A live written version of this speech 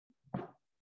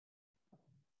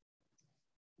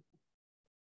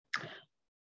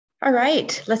All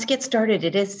right, let's get started.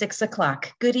 It is 6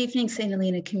 o'clock. Good evening, St.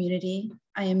 Helena community.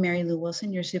 I am Mary Lou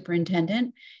Wilson, your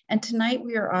superintendent, and tonight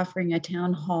we are offering a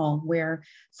town hall where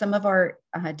some of our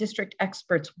district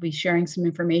experts will be sharing some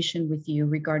information with you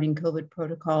regarding COVID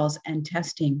protocols and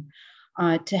testing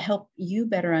to help you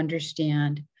better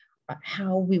understand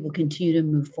how we will continue to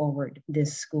move forward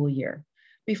this school year.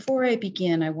 Before I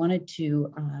begin, I wanted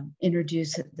to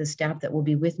introduce the staff that will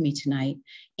be with me tonight.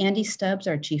 Andy Stubbs,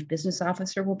 our Chief Business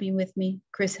Officer, will be with me.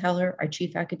 Chris Heller, our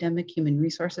Chief Academic Human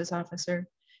Resources Officer.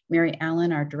 Mary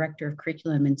Allen, our Director of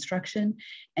Curriculum Instruction.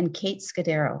 And Kate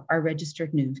Scudero, our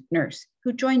Registered Nurse,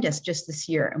 who joined us just this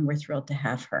year, and we're thrilled to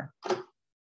have her.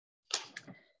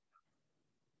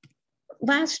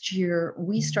 Last year,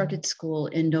 we started school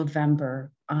in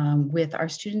November with our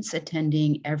students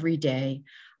attending every day,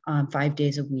 5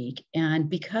 days a week. And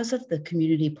because of the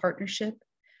community partnership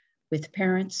with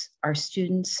parents, our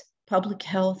students, public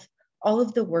health, all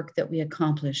of the work that we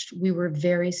accomplished, we were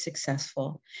very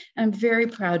successful. And I'm very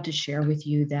proud to share with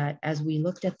you that as we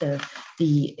looked at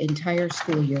the entire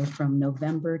school year from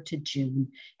November to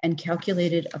June and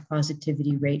calculated a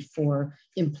positivity rate for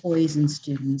employees and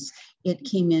students, it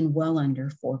came in well under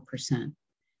 4%.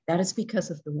 That is because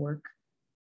of the work.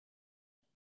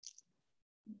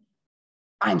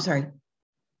 I'm sorry.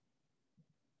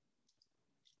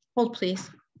 Hold, please.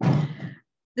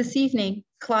 This evening,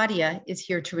 Claudia is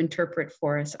here to interpret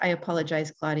for us. I apologize,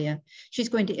 Claudia. She's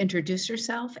going to introduce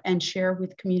herself and share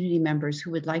with community members who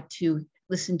would like to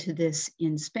listen to this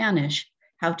in Spanish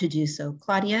how to do so.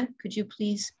 Claudia, could you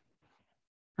please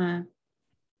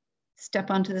step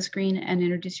onto the screen and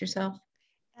introduce yourself?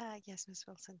 Yes, Ms.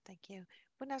 Wilson, thank you.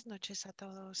 Buenas noches a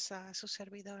todos. Su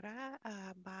servidora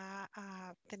va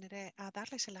a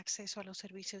darles el acceso a los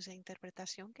servicios de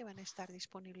interpretación que van a estar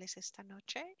disponibles esta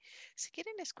noche. Si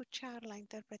quieren escuchar la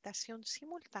interpretación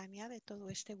simultánea de todo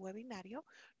este webinario,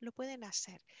 lo pueden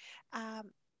hacer.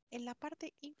 En la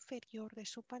parte inferior de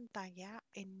su pantalla,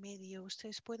 en medio,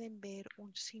 ustedes pueden ver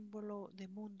un símbolo de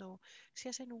mundo. Si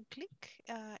hacen un clic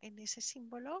en ese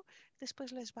símbolo,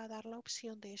 después les va a dar la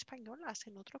opción de español,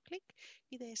 hacen otro clic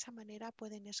y de esa manera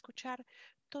pueden escuchar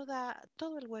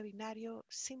todo el webinario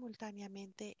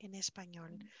simultáneamente en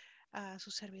español.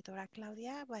 Su servidora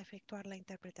Claudia va a efectuar la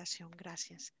interpretación.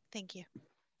 Gracias. Thank you.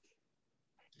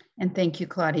 And thank you,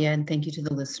 Claudia, and thank you to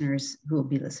the listeners who will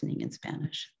be listening in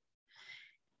Spanish.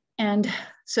 And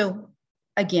so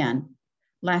again,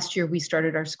 last year we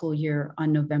started our school year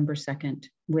on November 2nd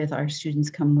with our students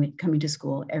coming to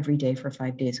school every day for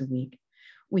 5 days a week.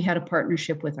 We had a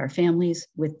partnership with our families,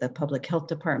 with the public health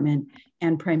department,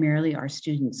 and primarily our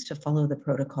students to follow the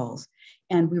protocols.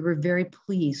 And we were very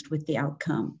pleased with the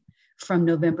outcome. From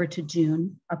November to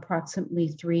June, approximately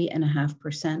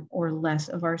 3.5% or less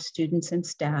of our students and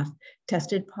staff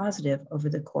tested positive over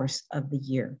the course of the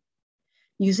year.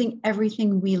 Using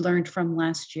everything we learned from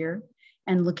last year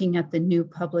and looking at the new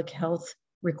public health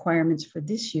requirements for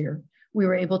this year, we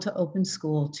were able to open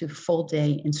school to full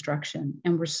day instruction.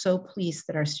 And we're so pleased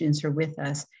that our students are with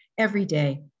us every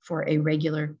day for a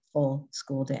regular full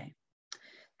school day.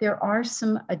 There are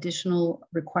some additional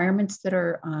requirements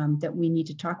that we need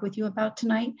to talk with you about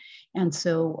tonight. And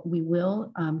so we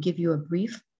will give you a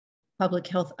brief public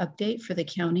health update for the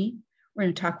county. We're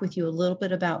going to talk with you a little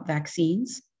bit about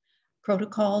vaccines,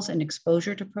 protocols and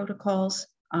exposure to protocols,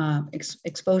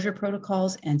 exposure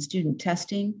protocols and student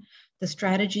testing, the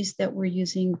strategies that we're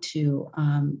using to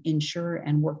ensure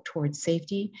and work towards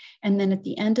safety. And then at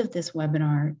the end of this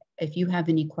webinar, if you have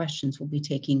any questions, we'll be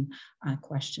taking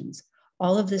questions.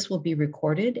 All of this will be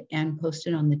recorded and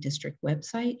posted on the district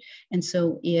website. And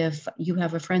so if you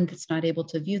have a friend that's not able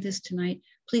to view this tonight,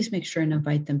 please make sure and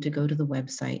invite them to go to the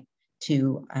website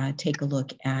to take a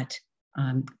look at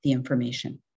the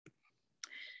information.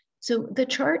 So the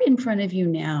chart in front of you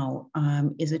now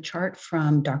is a chart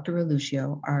from Dr.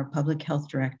 Reluccio, our public health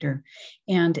director,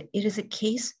 and it is a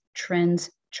case trends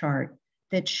chart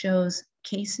that shows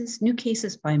cases, new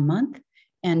cases by month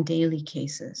and daily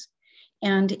cases.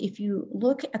 And if you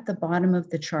look at the bottom of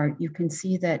the chart, you can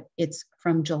see that it's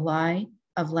from July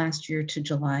of last year to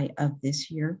July of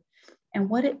this year. And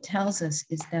what it tells us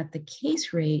is that the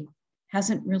case rate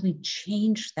hasn't really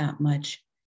changed that much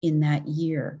in that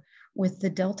year, with the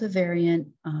Delta variant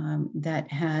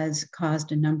that has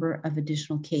caused a number of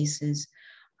additional cases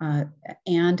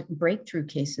and breakthrough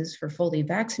cases for fully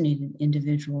vaccinated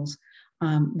individuals.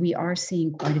 We are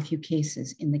seeing quite a few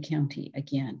cases in the county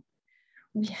again.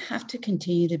 We have to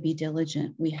continue to be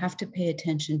diligent. We have to pay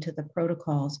attention to the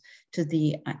protocols, to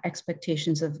the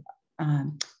expectations of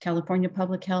California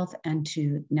Public Health and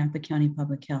to Napa County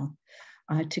Public Health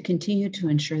to continue to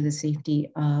ensure the safety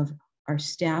of our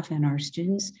staff and our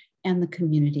students, and the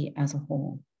community as a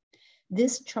whole.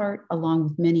 This chart, along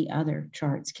with many other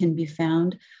charts, can be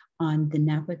found on the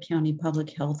Napa County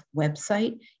Public Health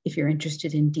website if you're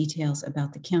interested in details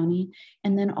about the county,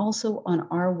 and then also on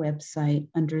our website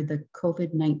under the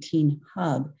COVID-19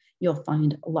 Hub, you'll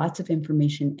find lots of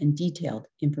information and detailed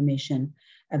information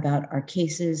about our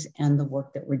cases and the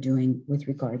work that we're doing with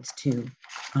regards to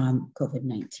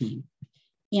COVID-19.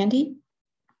 Andy?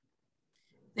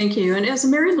 Thank you. And as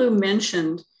Mary Lou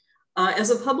mentioned, as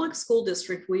a public school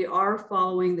district, we are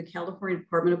following the California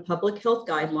Department of Public Health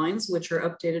guidelines, which are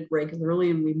updated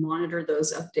regularly, and we monitor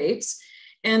those updates.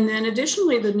 And then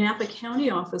additionally, the Napa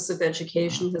County Office of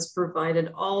Education has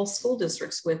provided all school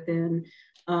districts within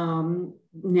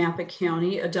Napa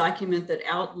County a document that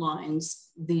outlines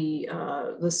the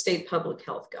state public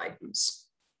health guidance.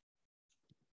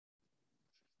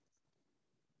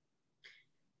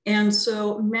 And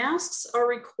so masks are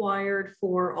required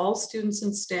for all students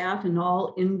and staff in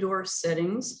all indoor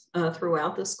settings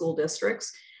throughout the school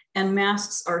districts. And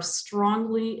masks are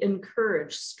strongly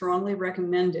encouraged, strongly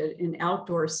recommended in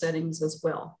outdoor settings as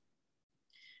well.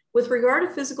 With regard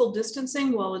to physical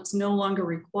distancing, while it's no longer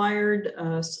required,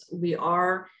 we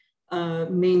are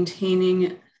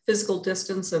maintaining physical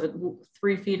distance of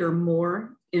 3 feet or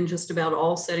more in just about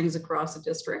all settings across the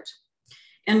district.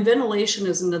 And ventilation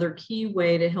is another key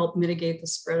way to help mitigate the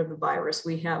spread of the virus.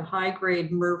 We have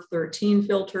high-grade MERV 13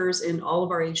 filters in all of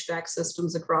our HVAC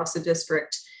systems across the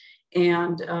district,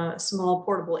 and small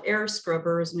portable air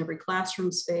scrubbers in every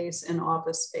classroom space and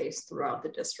office space throughout the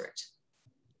district.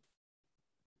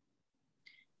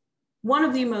 One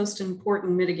of the most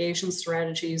important mitigation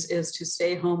strategies is to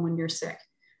stay home when you're sick.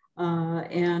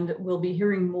 And we'll be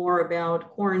hearing more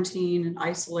about quarantine and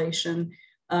isolation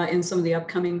in some of the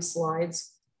upcoming slides.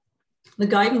 The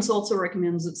guidance also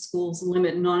recommends that schools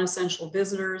limit non-essential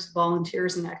visitors,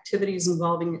 volunteers, and activities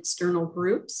involving external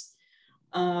groups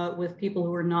with people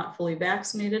who are not fully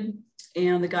vaccinated.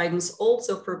 And the guidance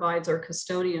also provides our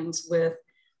custodians with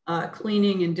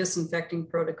cleaning and disinfecting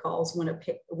protocols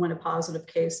when a positive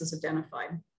case is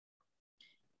identified.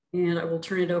 And I will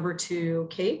turn it over to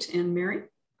Kate and Mary.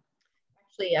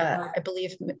 Actually, I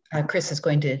believe Chris is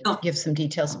going to give some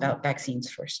details about vaccines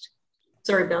first.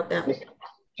 Sorry about that.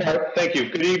 Thank you.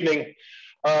 Good evening.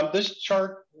 This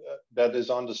chart that is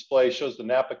on display shows the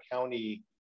Napa County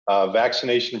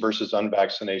vaccination versus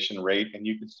unvaccination rate. And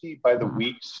you can see by the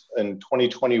weeks in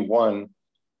 2021,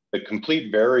 the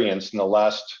complete variance in the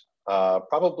last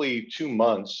probably 2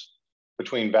 months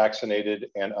between vaccinated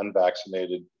and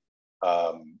unvaccinated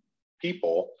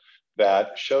people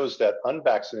that shows that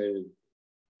unvaccinated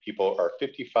people are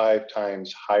 55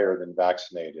 times higher than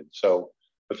vaccinated. So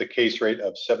with a case rate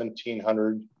of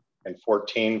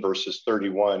 1,714 versus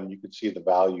 31, you can see the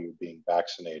value of being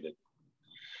vaccinated.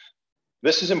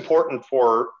 This is important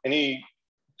for any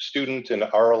student in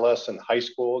RLS in high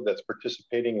school that's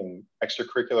participating in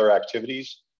extracurricular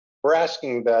activities. We're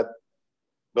asking that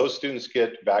those students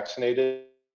get vaccinated,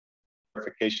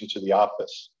 verification to the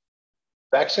office.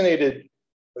 Vaccinated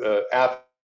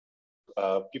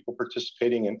people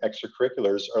participating in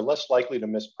extracurriculars are less likely to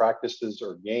miss practices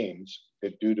or games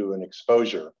due to an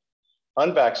exposure.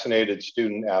 Unvaccinated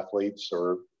student athletes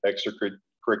or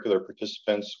extracurricular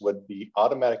participants would be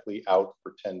automatically out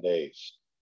for 10 days.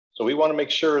 So we want to make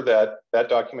sure that that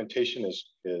documentation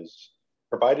is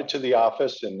provided to the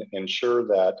office and ensure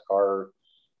that our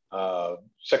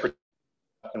secretary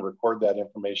can record that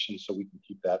information so we can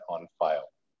keep that on file.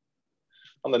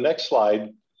 On the next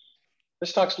slide,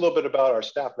 this talks a little bit about our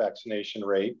staff vaccination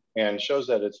rate and shows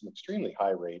that it's an extremely high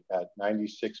rate at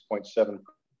 96.7%.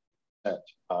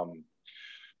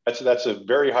 That's a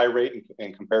very high rate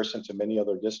in comparison to many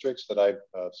other districts that I've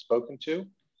spoken to.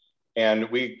 And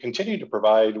we continue to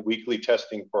provide weekly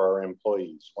testing for our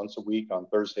employees. Once a week on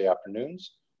Thursday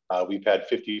afternoons. We've had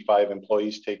 55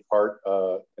 employees take part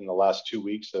in the last 2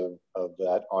 weeks of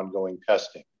that ongoing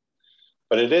testing.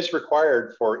 But it is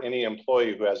required for any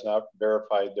employee who has not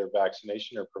verified their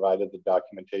vaccination or provided the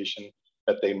documentation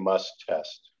that they must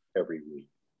test every week.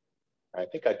 I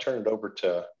think I turn it over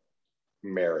to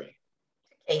Mary.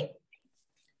 Hey.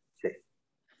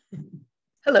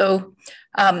 Hello.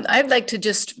 I'd like to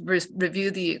just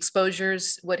review the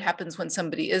exposures, what happens when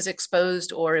somebody is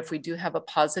exposed or if we do have a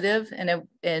positive.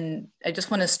 And I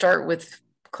just want to start with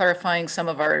clarifying some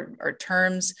of our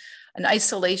terms. An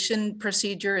isolation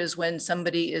procedure is when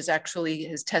somebody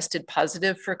has tested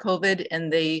positive for COVID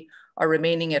and they are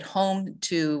remaining at home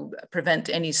to prevent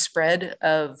any spread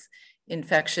of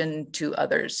infection to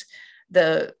others.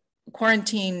 The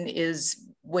quarantine is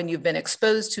when you've been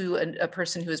exposed to a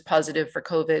person who is positive for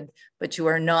COVID, but you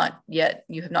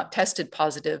have not tested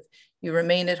positive, you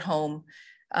remain at home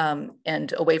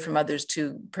and away from others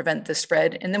to prevent the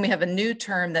spread. And then we have a new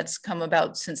term that's come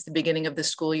about since the beginning of the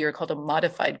school year called a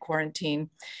modified quarantine.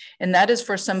 And that is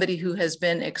for somebody who has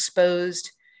been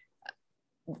exposed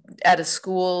at a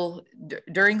school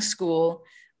during school,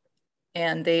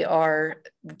 and they are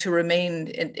to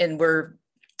remain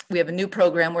we have a new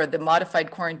program where the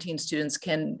modified quarantine students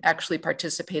can actually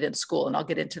participate in school. And I'll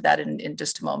get into that in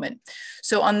just a moment.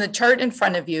 So on the chart in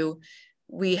front of you,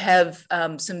 we have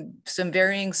some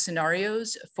varying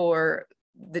scenarios for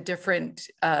the different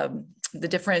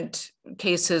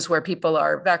cases where people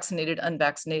are vaccinated,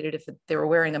 unvaccinated, if they were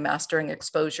wearing a mask during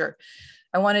exposure.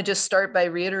 I want to just start by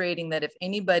reiterating that if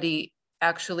anybody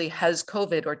actually has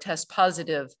COVID or test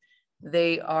positive,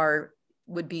 they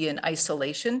would be in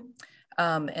isolation.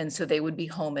 And so they would be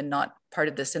home and not part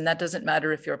of this. And that doesn't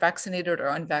matter if you're vaccinated or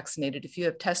unvaccinated. If you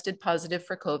have tested positive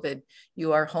for COVID,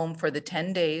 you are home for the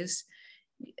 10 days.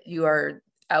 You are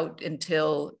out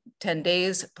until 10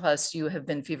 days, plus you have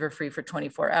been fever-free for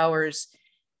 24 hours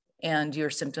and your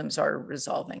symptoms are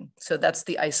resolving. So that's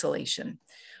the isolation.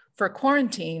 For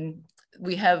quarantine,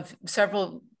 we have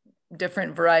several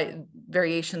different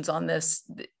variations on this.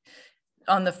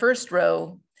 On the first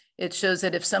row, it shows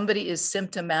that if somebody is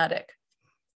symptomatic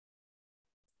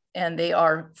and they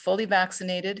are fully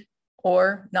vaccinated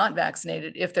or not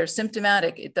vaccinated, if they're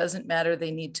symptomatic, it doesn't matter,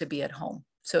 they need to be at home.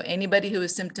 So anybody who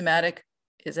is symptomatic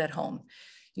is at home.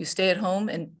 You stay at home,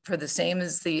 and for the same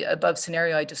as the above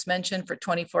scenario I just mentioned, for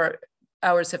 24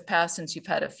 hours have passed since you've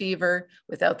had a fever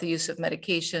without the use of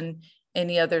medication,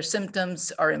 any other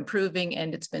symptoms are improving,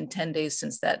 and it's been 10 days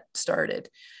since that started.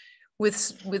 With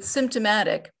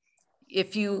symptomatic,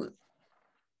 the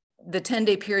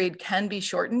 10-day period can be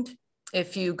shortened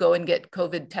if you go and get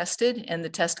COVID tested and the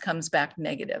test comes back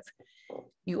negative.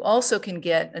 You also can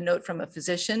get a note from a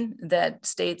physician that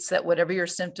states that whatever your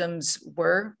symptoms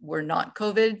were not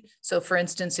COVID. So for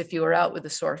instance, if you were out with a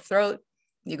sore throat,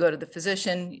 you go to the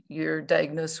physician, you're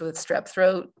diagnosed with strep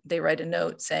throat, they write a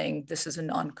note saying this is a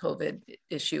non-COVID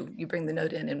issue. You bring the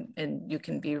note in and you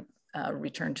can be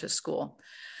returned to school.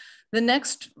 The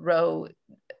next row,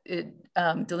 it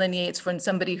delineates when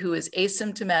somebody who is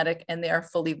asymptomatic and they are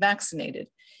fully vaccinated.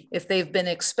 If they've been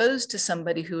exposed to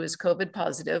somebody who is COVID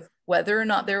positive, whether or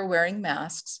not they're wearing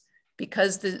masks,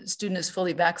 because the student is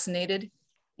fully vaccinated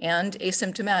and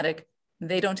asymptomatic,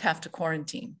 they don't have to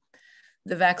quarantine.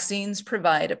 The vaccines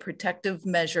provide a protective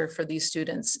measure for these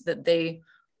students that they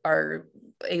are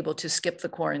able to skip the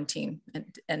quarantine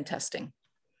and testing.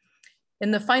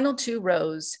 In the final two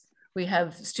rows, we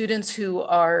have students who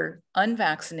are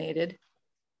unvaccinated,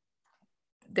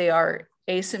 they are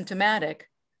asymptomatic,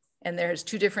 and there's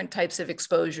two different types of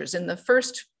exposures. In the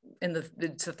first,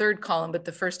 it's the third column, but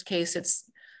the first case, it's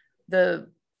the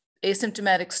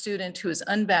asymptomatic student who is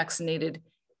unvaccinated,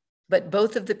 but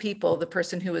both of the people, the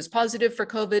person who was positive for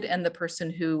COVID and the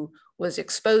person who was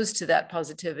exposed to that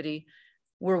positivity,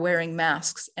 were wearing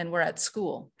masks and were at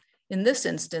school. In this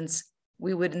instance,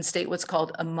 we would instate what's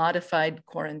called a modified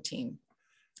quarantine.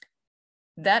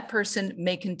 That person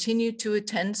may continue to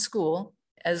attend school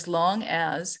as long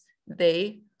as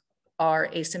they are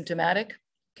asymptomatic,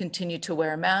 continue to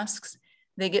wear masks.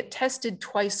 They get tested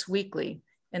twice weekly,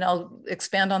 and I'll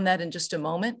expand on that in just a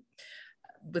moment.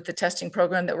 With the testing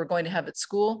program that we're going to have at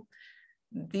school,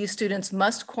 these students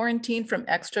must quarantine from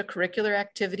extracurricular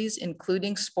activities,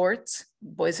 including sports,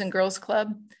 Boys and Girls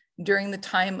Club, during the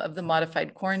time of the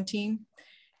modified quarantine.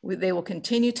 They will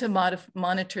continue to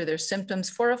monitor their symptoms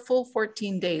for a full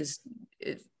 14 days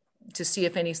to see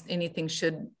if anything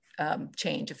should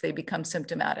change if they become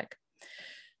symptomatic.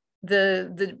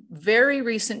 The very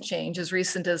recent change, as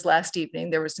recent as last evening,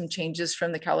 there were some changes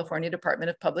from the California Department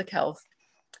of Public Health.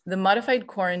 The modified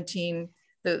quarantine,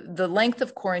 the length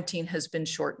of quarantine has been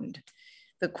shortened.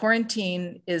 The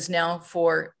quarantine is now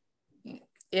for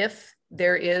if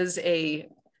there is a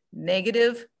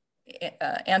negative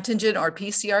antigen or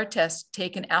PCR test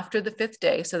taken after the 5th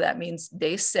day, so that means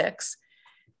day 6,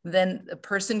 then a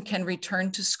person can return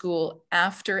to school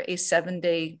after a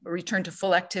 7-day, return to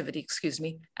full activity, excuse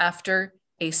me, after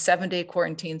a 7-day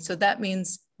quarantine. So that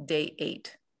means day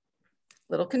 8.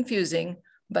 A little confusing,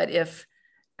 but if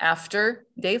after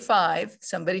day 5,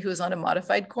 somebody who is on a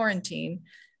modified quarantine,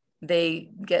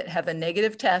 they have a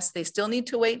negative test, they still need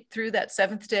to wait through that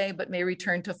 7th day, but may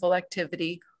return to full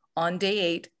activity on day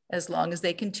 8, as long as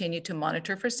they continue to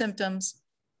monitor for symptoms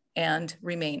and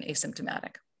remain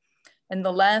asymptomatic. And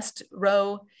the last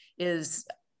row is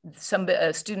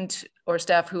a student or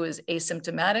staff who is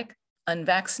asymptomatic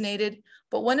unvaccinated,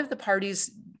 but one of the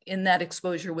parties in that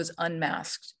exposure was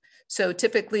unmasked. So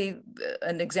typically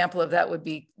an example of that would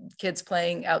be kids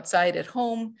playing outside at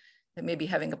home, and maybe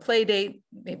having a play date,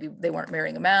 maybe they weren't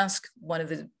wearing a mask,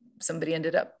 somebody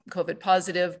ended up COVID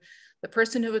positive. The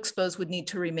person who exposed would need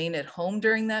to remain at home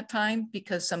during that time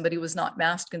because somebody was not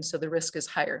masked, and so the risk is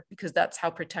higher because that's how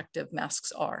protective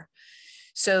masks are.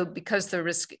 So because the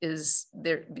risk is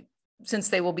there, since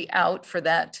they will be out for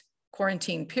that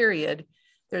quarantine period,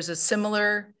 there's a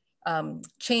similar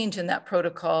change in that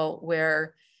protocol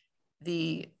where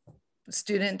the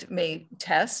student may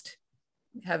test,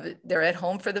 they're at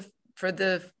home for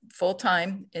the full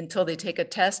time until they take a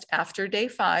test after day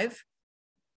 5.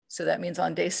 So that means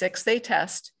on day 6 they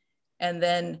test, and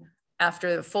then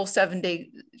after the full 7-day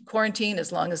quarantine,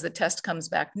 as long as the test comes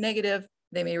back negative,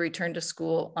 they may return to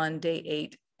school on day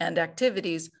 8 and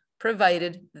activities,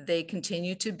 provided they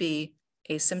continue to be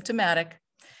asymptomatic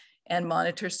and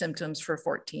monitor symptoms for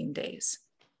 14 days.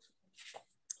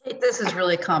 This is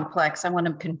really complex. I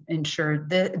want to ensure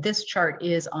that this chart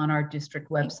is on our district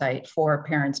website for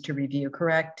parents to review,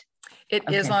 correct? It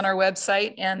is on our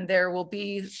website, and there will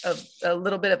be a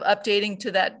little bit of updating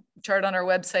to that chart on our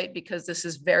website because this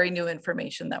is very new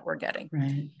information that we're getting.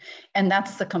 Right. And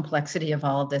that's the complexity of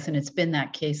all of this. And it's been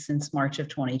that case since March of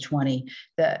 2020.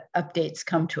 The updates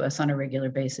come to us on a regular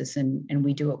basis, and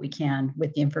we do what we can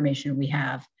with the information we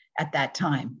have at that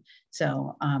time.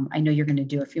 So I know you're going to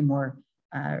do a few more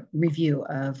review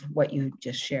of what you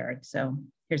just shared. So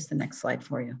here's the next slide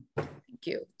for you. Thank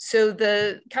you. So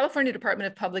the California Department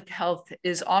of Public Health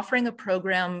is offering a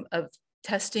program of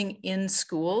testing in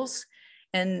schools,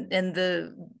 and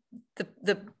the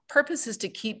purpose is to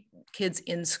keep kids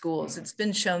in schools. It's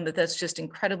been shown that that's just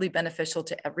incredibly beneficial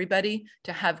to everybody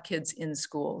to have kids in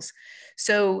schools.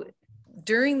 So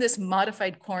during this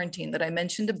modified quarantine that I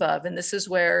mentioned above, and this is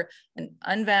where an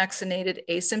unvaccinated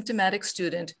asymptomatic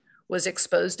student was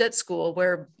exposed at school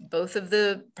where both of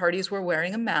the parties were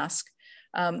wearing a mask,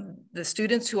 the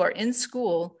students who are in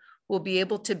school will be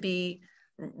able to be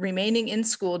remaining in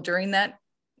school during that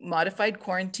modified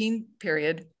quarantine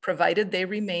period, provided they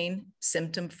remain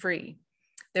symptom-free.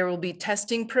 There will be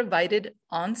testing provided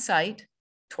on site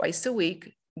twice a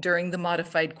week during the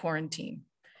modified quarantine.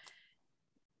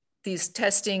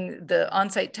 The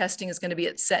on-site testing is going to be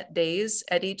at set days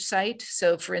at each site.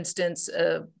 So for instance,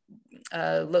 a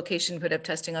location would have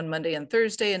testing on Monday and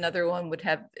Thursday. Another one would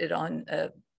have it on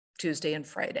Tuesday and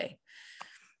Friday.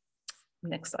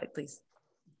 Next slide, please.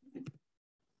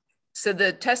 So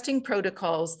the testing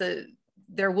protocols,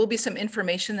 there will be some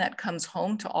information that comes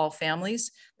home to all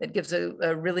families that gives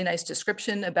a really nice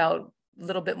description about a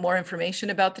little bit more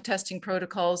information about the testing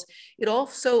protocols. It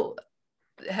also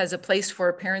has a place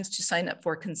for parents to sign up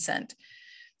for consent.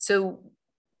 So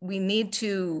we need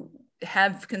to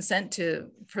have consent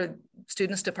for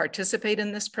students to participate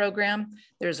in this program.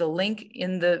 There's a link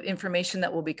in the information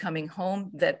that will be coming home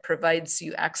that provides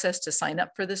you access to sign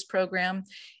up for this program.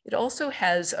 It also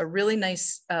has a really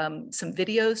nice, some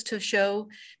videos to show,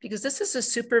 because this is a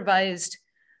supervised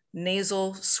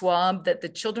nasal swab that the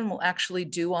children will actually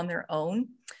do on their own.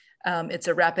 It's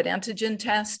a rapid antigen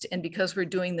test, and because we're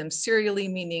doing them serially,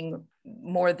 meaning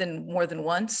more than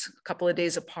once, a couple of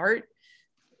days apart,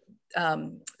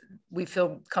 we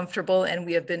feel comfortable, and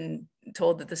we have been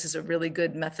told that this is a really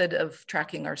good method of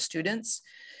tracking our students.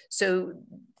 So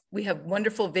we have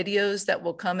wonderful videos that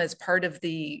will come as part of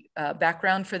the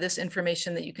background for this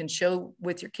information that you can show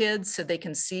with your kids so they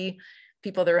can see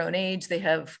people their own age. They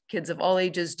have kids of all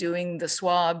ages doing the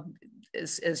swab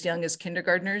as young as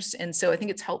kindergartners. And so I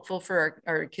think it's helpful for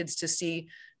our kids to see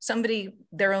somebody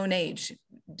their own age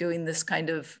doing this kind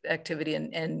of activity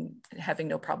and having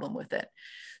no problem with it.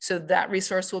 So that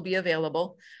resource will be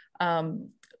available.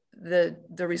 The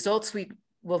results we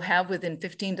will have within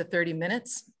 15 to 30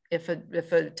 minutes. If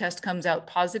a test comes out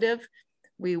positive,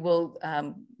 we will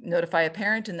notify a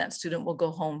parent, and that student will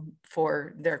go home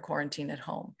for their quarantine at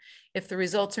home. If the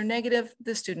results are negative,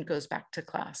 the student goes back to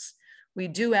class. We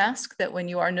do ask that when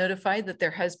you are notified that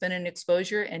there has been an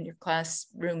exposure and your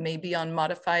classroom may be on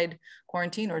modified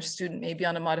quarantine or student may be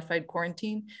on a modified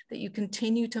quarantine, that you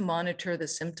continue to monitor the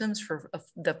symptoms for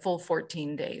the full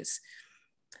 14 days.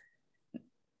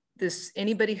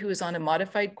 Anybody who is on a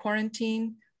modified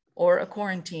quarantine or a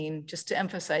quarantine, just to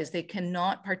emphasize, they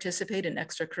cannot participate in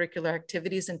extracurricular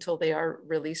activities until they are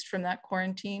released from that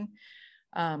quarantine.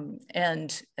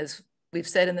 And as we've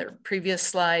said in the previous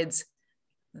slides,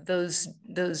 those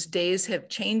days have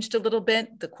changed a little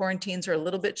bit. The quarantines are a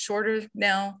little bit shorter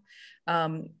now,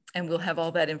 and we'll have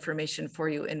all that information for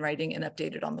you in writing and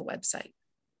updated on the website.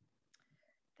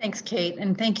 Thanks, Kate,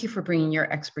 and thank you for bringing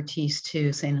your expertise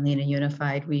to St. Helena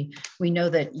Unified. We know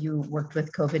that you worked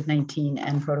with COVID-19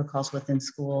 and protocols within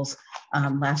schools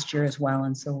last year as well,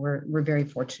 and so we're very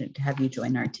fortunate to have you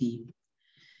join our team.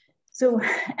 So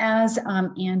as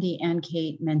Andy and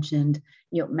Kate mentioned,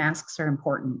 masks are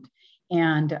important.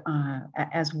 And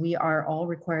as we are all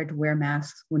required to wear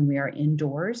masks when we are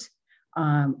indoors,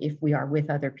 if we are with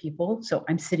other people. So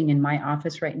I'm sitting in my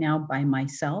office right now by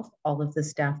myself. All of the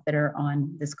staff that are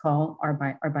on this call are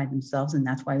by themselves, and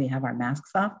that's why we have our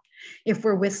masks off. If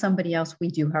we're with somebody else, we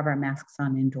do have our masks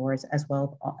on indoors as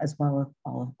well as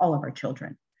all of our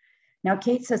children. Now,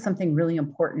 Kate says something really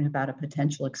important about a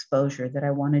potential exposure that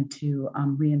I wanted to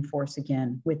reinforce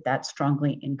again with that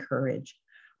strongly encourage.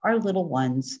 Our little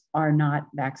ones are not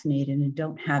vaccinated and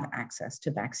don't have access to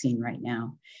vaccine right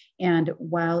now. And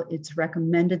while it's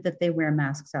recommended that they wear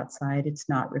masks outside, it's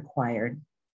not required.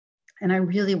 And I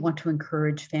really want to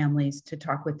encourage families to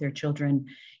talk with their children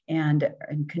and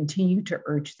continue to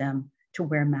urge them to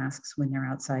wear masks when they're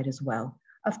outside as well.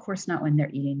 Of course, not when they're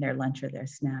eating their lunch or their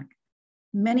snack.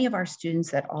 Many of our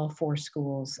students at all 4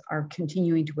 schools are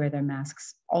continuing to wear their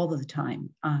masks all of the time.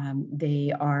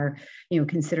 They are,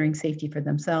 considering safety for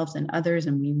themselves and others,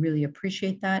 and we really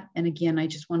appreciate that. And again, I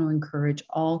just want to encourage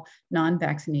all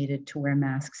non-vaccinated to wear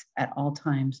masks at all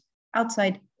times,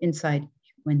 outside, inside,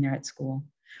 when they're at school.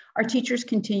 Our teachers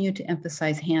continue to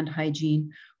emphasize hand hygiene.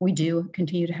 We do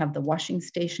continue to have the washing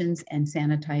stations and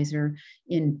sanitizer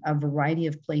in a variety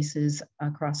of places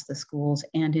across the schools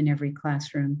and in every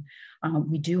classroom.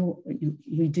 We do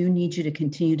need you to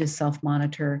continue to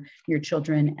self-monitor your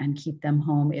children and keep them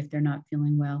home if they're not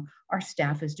feeling well. Our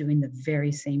staff is doing the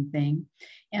very same thing.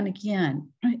 And again,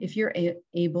 if you're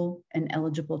able and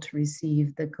eligible to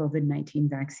receive the COVID-19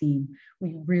 vaccine,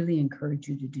 we really encourage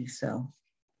you to do so.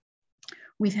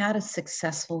 We've had a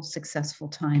successful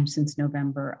time since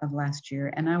November of last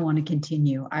year, and I want to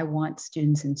continue. I want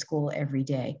students in school every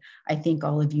day. I think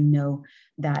all of you know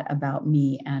that about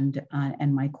me and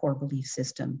my core belief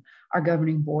system. Our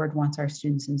governing board wants our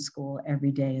students in school every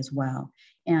day as well.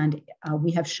 And we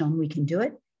have shown we can do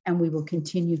it, and we will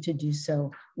continue to do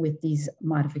so with these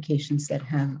modifications that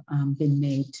have been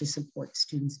made to support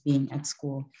students being at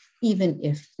school, even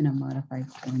if in a modified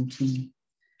quarantine.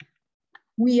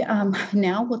 We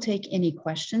now will take any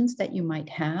questions that you might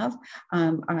have.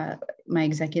 My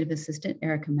executive assistant,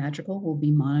 Erica Madrigal, will be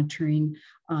monitoring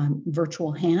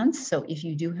virtual hands. So if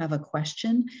you do have a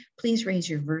question, please raise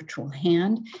your virtual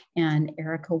hand and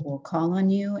Erica will call on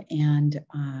you, and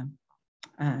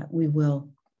we will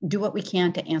do what we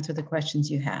can to answer the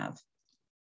questions you have.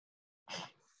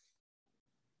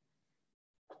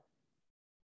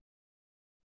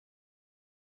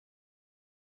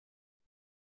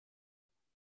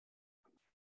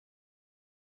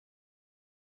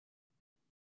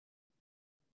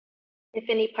 If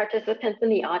any participants in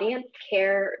the audience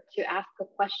care to ask a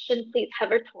question, please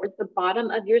hover towards the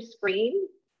bottom of your screen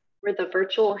where the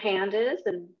virtual hand is,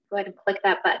 and go ahead and click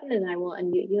that button, and I will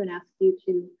unmute you and ask you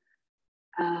to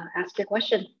ask your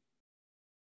question.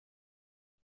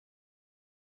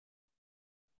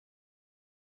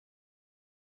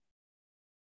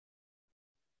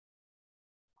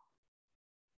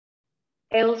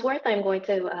 Aylesworth, I'm going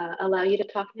to allow you to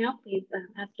talk now. Please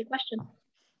ask your question.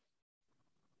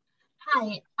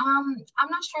 Hi, I'm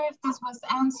not sure if this was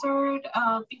answered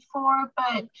before,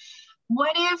 but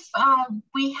what if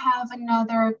we have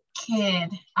another kid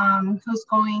who's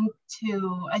going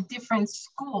to a different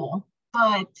school,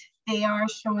 but they are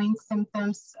showing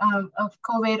symptoms of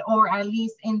COVID, or at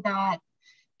least in their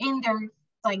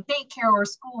like daycare or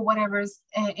school, whatever,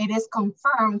 it is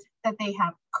confirmed that they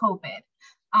have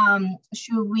COVID.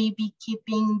 Should we be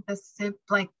keeping the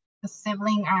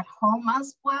sibling at home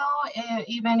as well,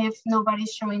 even if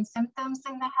nobody's showing symptoms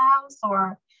in the house,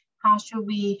 or how should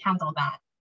we handle that?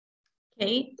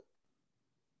 Kate?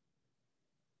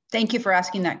 Thank you for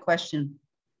asking that question.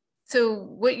 So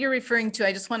what you're referring to,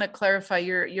 I just want to clarify,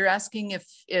 you're asking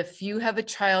if you have a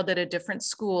child at a different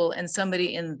school and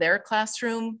somebody in their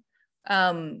classroom,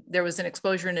 there was an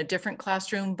exposure in a different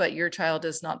classroom, but your child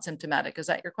is not symptomatic. Is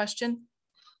that your question?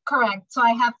 Correct. So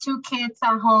I have 2 kids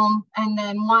at home, and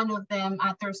then one of them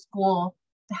at their school,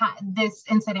 this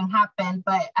incident happened,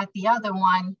 but at the other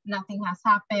one, nothing has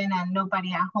happened and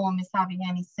nobody at home is having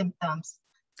any symptoms.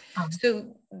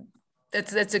 So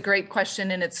that's a great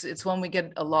question, and it's one we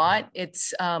get a lot.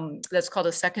 It's that's called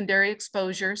a secondary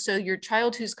exposure. So your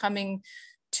child who's coming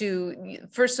to,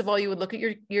 first of all, you would look at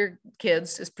your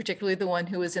kids, particularly the one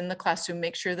who is in the classroom,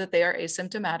 make sure that they are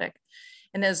asymptomatic.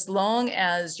 And as long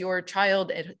as your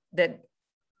child that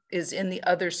is in the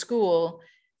other school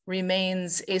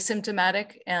remains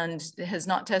asymptomatic and has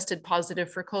not tested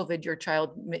positive for COVID, your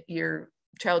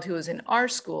child who is in our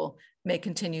school may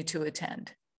continue to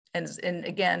attend. And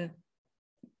again,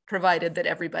 provided that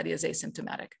everybody is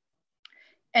asymptomatic.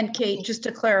 And Kate, just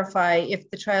to clarify, if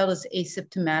the child is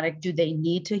asymptomatic, do they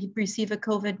need to receive a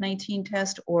COVID-19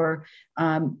 test, or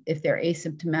if they're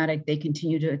asymptomatic, they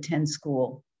continue to attend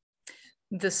school?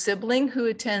 The sibling who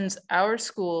attends our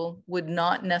school would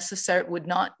not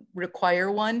require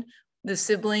one. The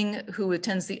sibling who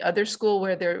attends the other school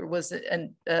where there was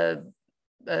an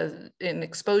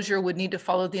exposure would need to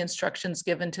follow the instructions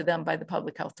given to them by the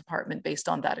public health department based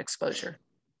on that exposure.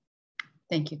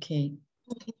 Thank you, Kate.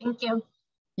 Okay, thank you.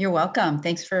 You're welcome.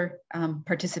 Thanks for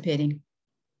participating.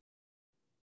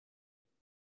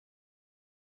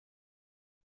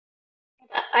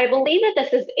 I believe that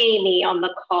this is Amy on the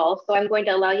call, so I'm going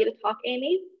to allow you to talk,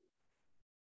 Amy.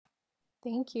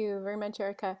 Thank you very much,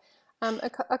 Erica.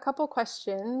 A couple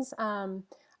questions. I'm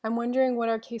wondering what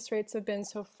our case rates have been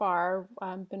so far.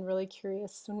 I've been really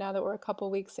curious. So now that we're a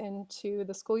couple weeks into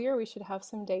the school year, we should have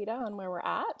some data on where we're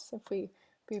at, if we'd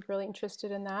be really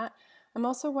interested in that. I'm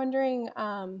also wondering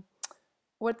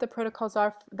what the protocols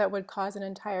are that would cause an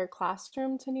entire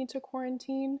classroom to need to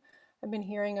quarantine. I've been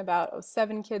hearing about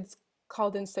 7 kids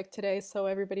called in sick today, so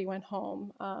everybody went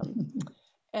home.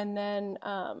 And then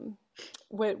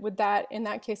would that, in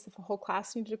that case, if a whole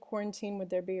class needed to quarantine, would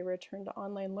there be a return to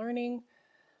online learning?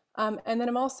 And then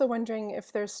I'm also wondering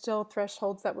if there's still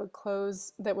thresholds that would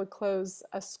close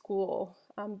a school.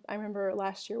 I remember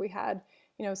last year we had,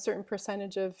 a certain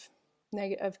percentage of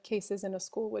cases in a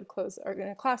school would close, or in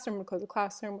a classroom would close a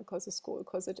classroom, would close a school, would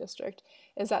close a district.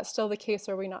 Is that still the case,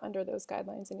 or are we not under those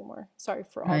guidelines anymore? Sorry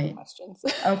for all the questions.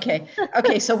 Okay.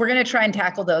 Okay. So we're going to try and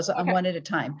tackle those one at a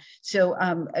time. So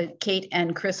Kate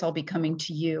and Chris, I'll be coming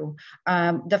to you.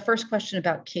 The first question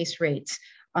about case rates.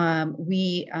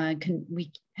 We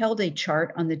held a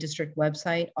chart on the district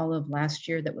website all of last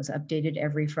year that was updated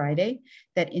every Friday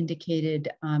that indicated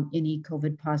any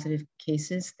COVID positive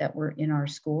cases that were in our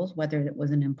schools, whether it was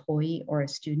an employee or a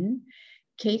student.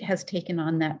 Kate has taken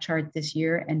on that chart this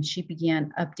year, and she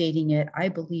began updating it, I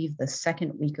believe, the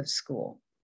second week of school.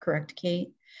 Correct,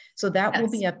 Kate? So that will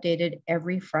be updated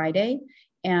every Friday.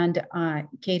 And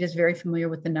Kate is very familiar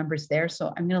with the numbers there. So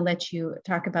I'm going to let you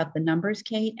talk about the numbers,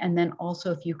 Kate. And then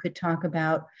also if you could talk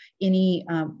about any,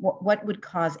 what would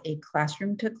cause a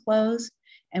classroom to close.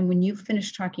 And when you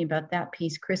finish talking about that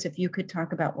piece, Chris, if you could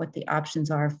talk about what the options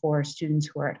are for students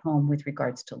who are at home with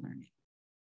regards to learning.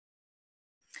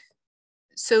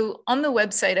 So on the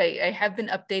website, I have been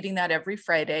updating that every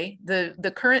Friday.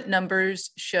 The current numbers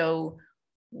show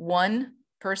 1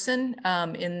 person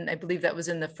in, I believe that was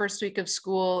in the first week of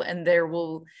school, and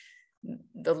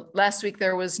the last week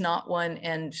there was not one,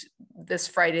 and this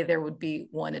Friday there would be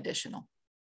 1 additional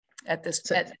at this,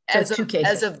 as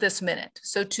of this minute.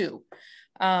 So 2.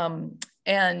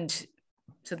 And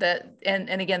so that, and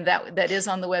again, that is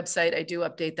on the website. I do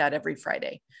update that every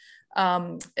Friday.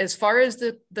 As far as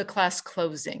the class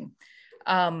closing,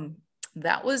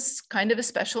 that was kind of a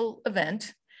special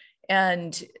event,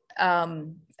 and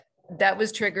that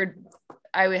was triggered.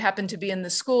 I happened to be in the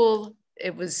school.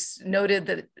 It was noted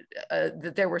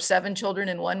that there were 7 children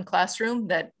in one classroom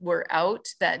that were out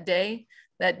that day.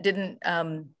 That didn't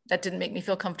make me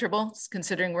feel comfortable,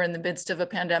 considering we're in the midst of a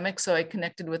pandemic. So I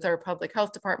connected with our public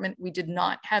health department. We did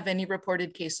not have any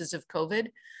reported cases of COVID,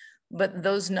 but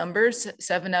those numbers,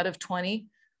 7 out of 20,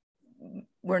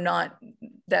 were not,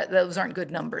 those aren't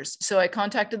good numbers. So I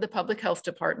contacted the public health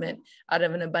department. Out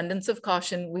of an abundance of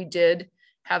caution, we did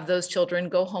have those children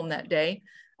go home that day.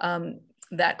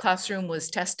 That classroom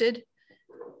was tested,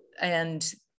 and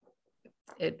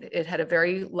it had a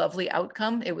very lovely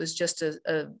outcome. It was just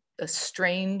a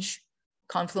strange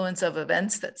confluence of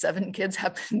events that 7 kids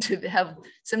happened to have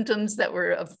symptoms that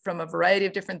were from a variety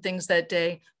of different things that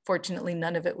day. Fortunately,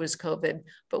 none of it was COVID,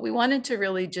 but we wanted to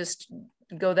really just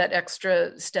go that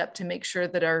extra step to make sure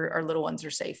that our little ones are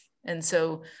safe. And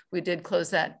so we did close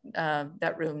that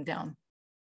room down.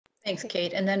 Thanks,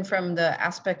 Kate. And then from the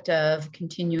aspect of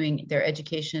continuing their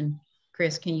education,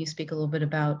 Chris, can you speak a little bit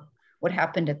about what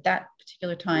happened at that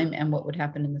particular time and what would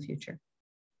happen in the future?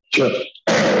 Sure.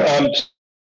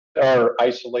 Are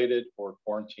isolated or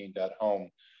quarantined at home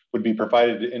would be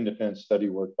provided independent study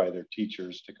work by their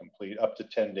teachers to complete up to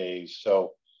 10 days.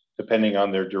 So depending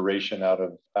on their duration out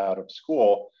of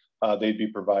school, they'd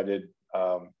be provided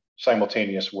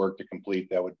simultaneous work to complete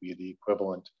that would be the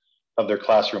equivalent of their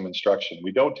classroom instruction.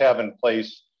 We don't have in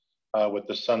place with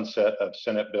the sunset of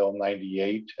Senate Bill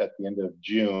 98 at the end of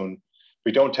June,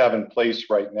 we don't have in place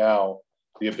right now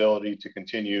the ability to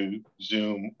continue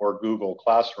Zoom or Google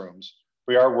Classrooms.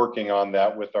 We are working on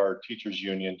that with our teachers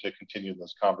union to continue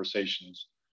those conversations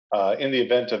in the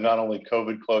event of not only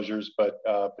COVID closures, but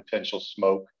potential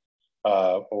smoke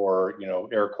or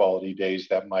air quality days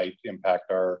that might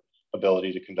impact our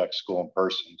ability to conduct school in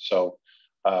person. So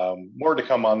more to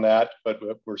come on that, but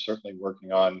we're certainly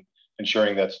working on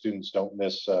ensuring that students don't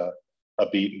miss a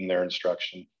beat in their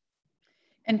instruction.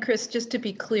 And Chris, just to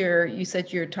be clear, you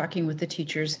said you're talking with the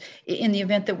teachers. In the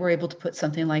event that we're able to put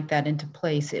something like that into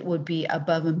place, it would be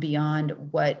above and beyond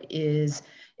what is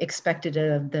expected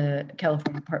of the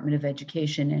California Department of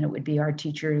Education, and it would be our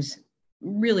teachers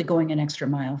really going an extra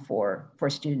mile for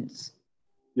students.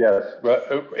 Yes,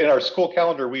 in our school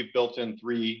calendar, we've built in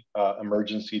 3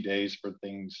 emergency days for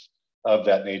things of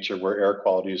that nature where air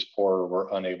quality is poor or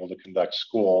we're unable to conduct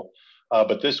school.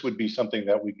 But this would be something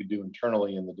that we could do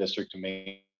internally in the district to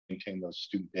maintain those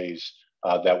student days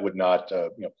that would not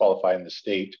qualify in the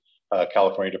state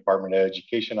California Department of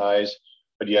Education eyes,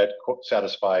 but yet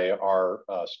satisfy our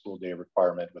school day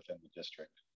requirement within the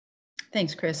district.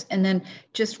 Thanks, Chris. And then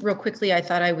just real quickly, I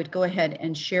thought I would go ahead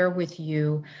and share with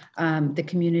you the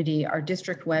community, our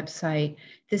district website.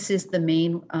 This is the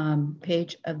main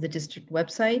page of the district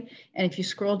website. And if you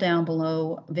scroll down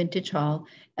below Vintage Hall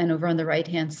and over on the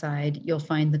right-hand side, you'll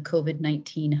find the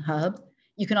COVID-19 hub.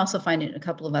 You can also find it in a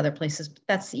couple of other places, but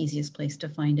that's the easiest place to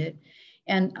find it.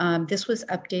 And this was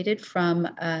updated from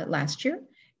last year.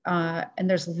 And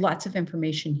there's lots of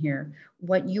information here.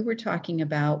 What you were talking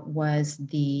about was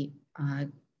the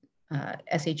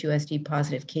SHUSD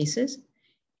positive cases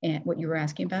and what you were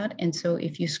asking about. And so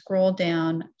if you scroll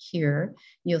down here,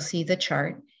 you'll see the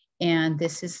chart. And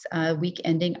this is week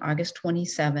ending August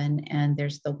 27. And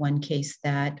there's the one case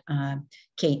that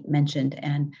Kate mentioned.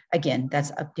 And again,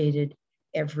 that's updated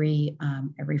every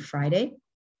Friday.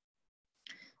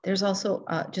 There's also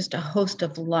just a host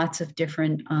of lots of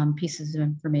different pieces of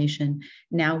information.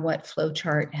 Now what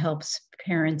flowchart helps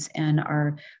parents and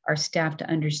our staff to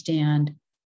understand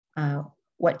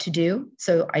what to do.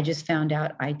 So I just found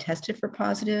out I tested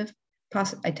positive,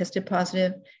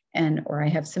 and or I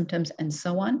have symptoms and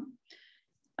so on.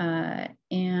 I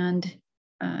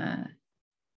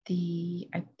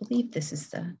believe this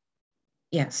is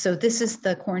so this is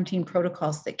the quarantine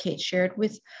protocols that Kate shared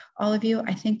with all of you.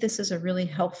 I think this is a really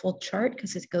helpful chart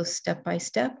because it goes step by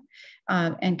step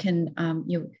and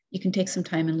you can take some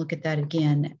time and look at that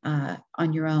again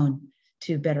on your own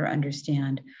to better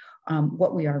understand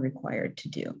what we are required to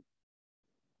do.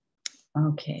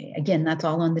 Okay, again, that's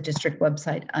all on the district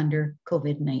website under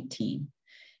COVID-19.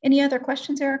 Any other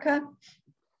questions, Erica?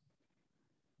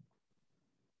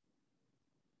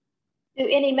 Do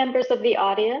any members of the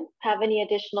audience have any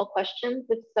additional questions?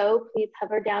 If so, please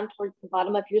hover down towards the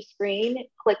bottom of your screen,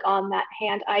 click on that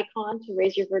hand icon to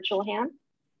raise your virtual hand.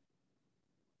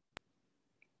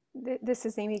 This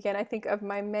is Amy again. I think of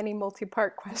my many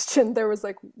multi-part question, there was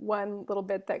like one little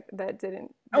bit that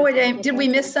didn't. Oh, did we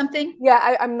miss something?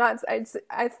 Yeah,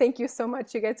 I thank you so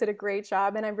much. You guys did a great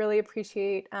job, and I really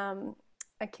appreciate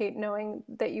Kate knowing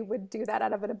that you would do that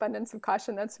out of an abundance of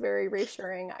caution. That's very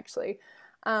reassuring, actually.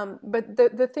 But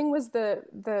the thing was the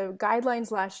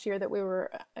guidelines last year that we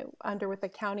were under with the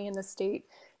county and the state,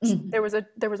 mm-hmm. there was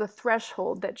a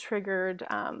threshold that triggered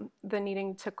the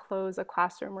needing to close a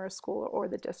classroom or a school or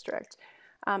the district.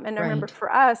 And I remember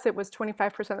for us, it was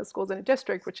 25% of schools in a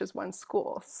district, which is one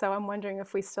school. So I'm wondering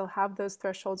if we still have those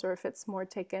thresholds or if it's more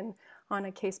taken on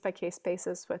a case-by-case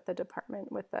basis with the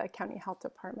department, with the county health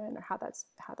department, or how that's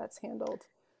handled.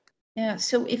 Yeah,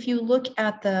 so if you look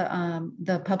at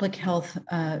the public health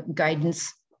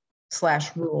guidance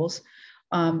 / rules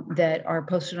that are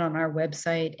posted on our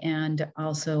website and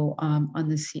also on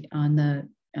the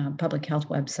public health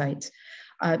websites,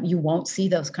 you won't see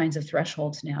those kinds of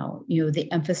thresholds now.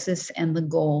 The emphasis and the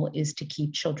goal is to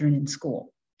keep children in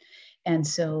school. And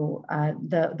so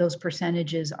those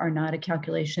percentages are not a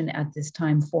calculation at this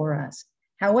time for us.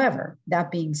 However,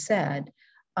 that being said,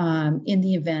 in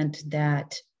the event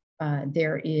that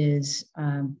there is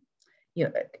an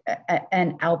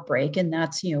outbreak, and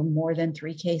that's more than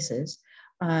 3 cases.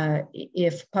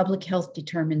 If public health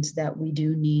determines that we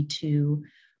do need to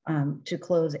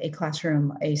close a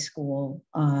classroom, a school,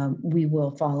 we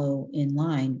will follow in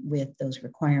line with those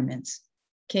requirements.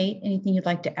 Kate, anything you'd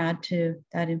like to add to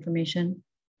that information?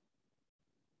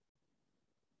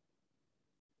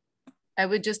 I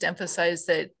would just emphasize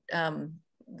that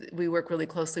we work really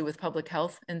closely with public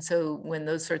health. And so when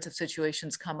those sorts of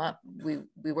situations come up,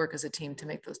 we work as a team to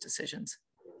make those decisions.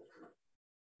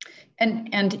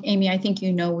 And Amy, I think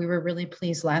you know we were really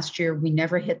pleased last year. We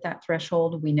never hit that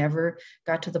threshold. We never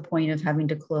got to the point of having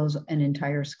to close an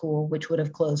entire school, which would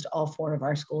have closed all 4 of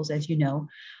our schools, as you know.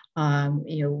 Our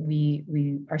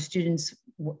students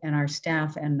and our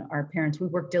staff and our parents, we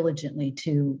work diligently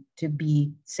to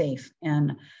be safe.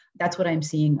 And that's what I'm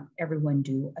seeing everyone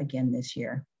do again this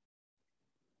year.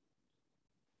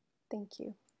 Thank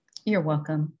you. You're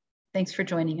welcome. Thanks for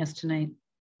joining us tonight.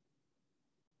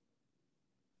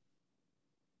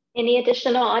 Any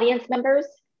additional audience members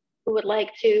who would like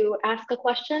to ask a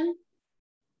question?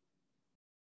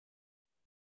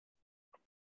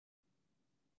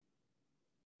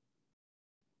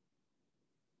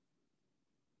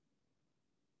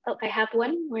 Oh, I have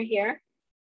one. We're here.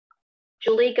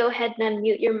 Julie, go ahead and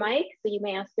unmute your mic so you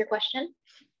may ask your question.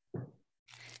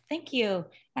 Thank you.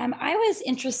 I was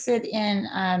interested in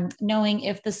knowing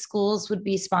if the schools would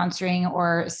be sponsoring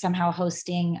or somehow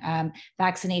hosting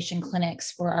vaccination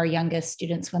clinics for our youngest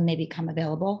students when they become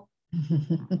available.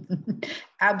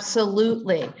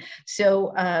 Absolutely.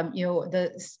 So,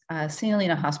 the St.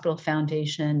 Helena Hospital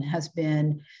Foundation has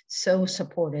been so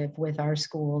supportive with our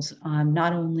schools,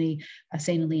 not only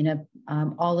St. Helena,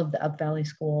 all of the Up Valley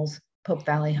schools, Pope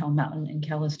Valley, Hell Mountain, and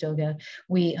Calistoga.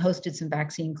 We hosted some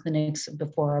vaccine clinics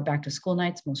before our back to school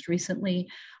nights most recently.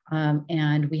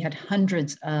 And we had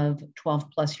hundreds of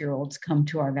 12-plus-year-olds come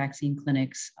to our vaccine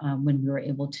clinics when we were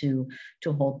able to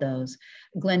hold those.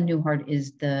 Glenn Newhart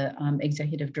is the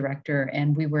executive director,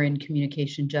 and we were in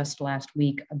communication just last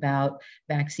week about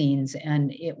vaccines,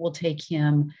 and it will take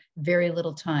him very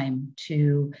little time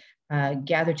to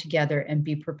gather together and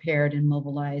be prepared and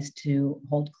mobilized to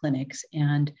hold clinics.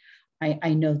 And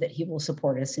I know that he will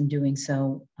support us in doing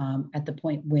so at the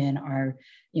point when our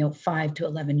 5 to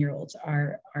 11-year-olds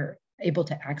are able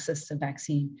to access the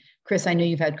vaccine. Chris, I know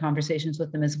you've had conversations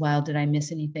with them as well. Did I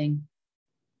miss anything?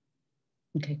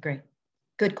 Okay, great.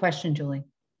 Good question, Julie.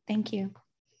 Thank you.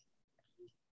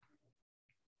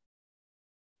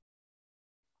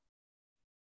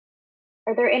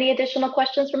 Are there any additional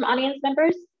questions from audience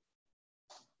members?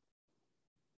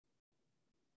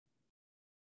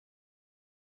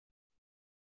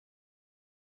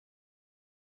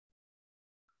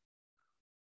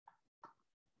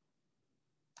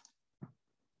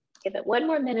 Give it one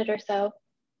more minute or so.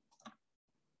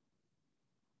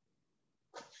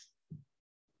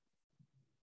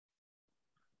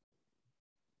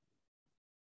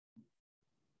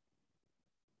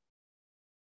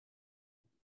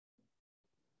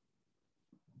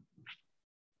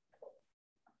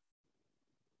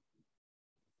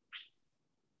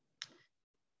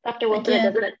 Dr. Wilson,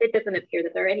 it doesn't appear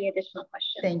that there are any additional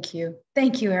questions. Thank you.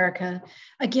 Thank you, Erica.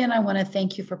 Again, I want to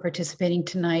thank you for participating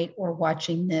tonight or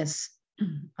watching this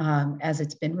as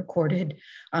it's been recorded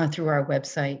through our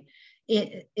website.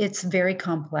 It's very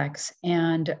complex,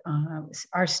 and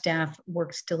our staff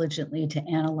works diligently to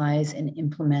analyze and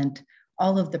implement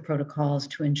all of the protocols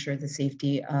to ensure the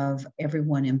safety of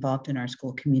everyone involved in our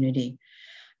school community.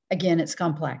 Again, it's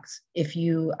complex. If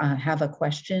you have a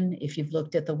question, if you've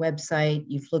looked at the website,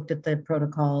 you've looked at the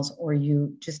protocols, or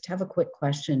you just have a quick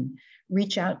question,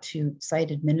 reach out to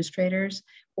site administrators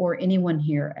or anyone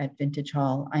here at Vintage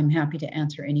Hall. I'm happy to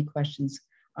answer any questions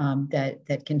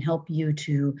that can help you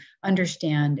to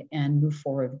understand and move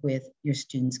forward with your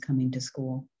students coming to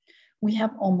school. We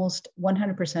have almost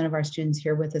 100% of our students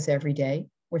here with us every day.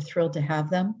 We're thrilled to have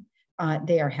them.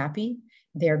 They are happy.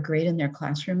 They are great in their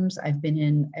classrooms. I've been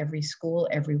in every school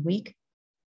every week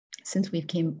since we've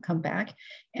come back,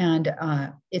 and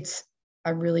it's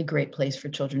a really great place for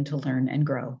children to learn and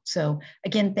grow. So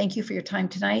again, thank you for your time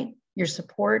tonight, your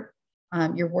support,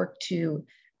 your work to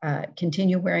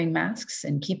continue wearing masks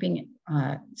and keeping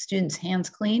students' hands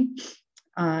clean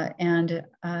and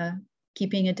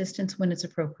keeping a distance when it's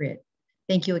appropriate.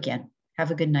 Thank you again.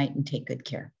 Have a good night and take good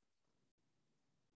care.